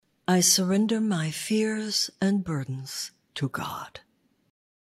I surrender my fears and burdens to God.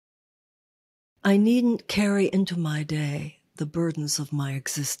 I needn't carry into my day the burdens of my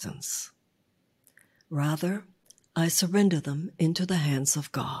existence. Rather, I surrender them into the hands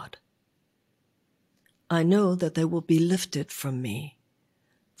of God. I know that they will be lifted from me,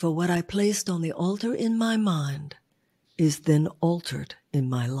 for what I placed on the altar in my mind is then altered in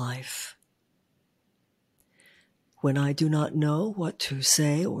my life. When I do not know what to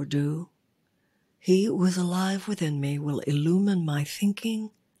say or do, He who is alive within me will illumine my thinking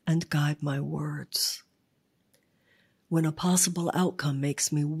and guide my words. When a possible outcome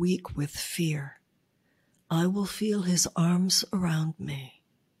makes me weak with fear, I will feel His arms around me.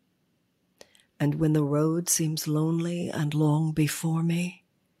 And when the road seems lonely and long before me,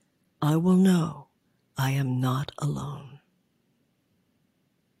 I will know I am not alone.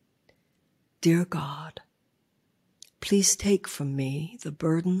 Dear God, please take from me the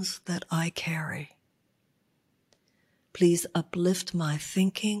burdens that I carry. Please uplift my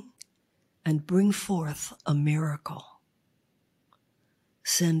thinking and bring forth a miracle.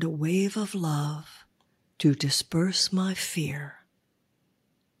 Send a wave of love to disperse my fear.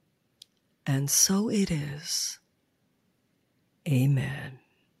 And so it is. Amen.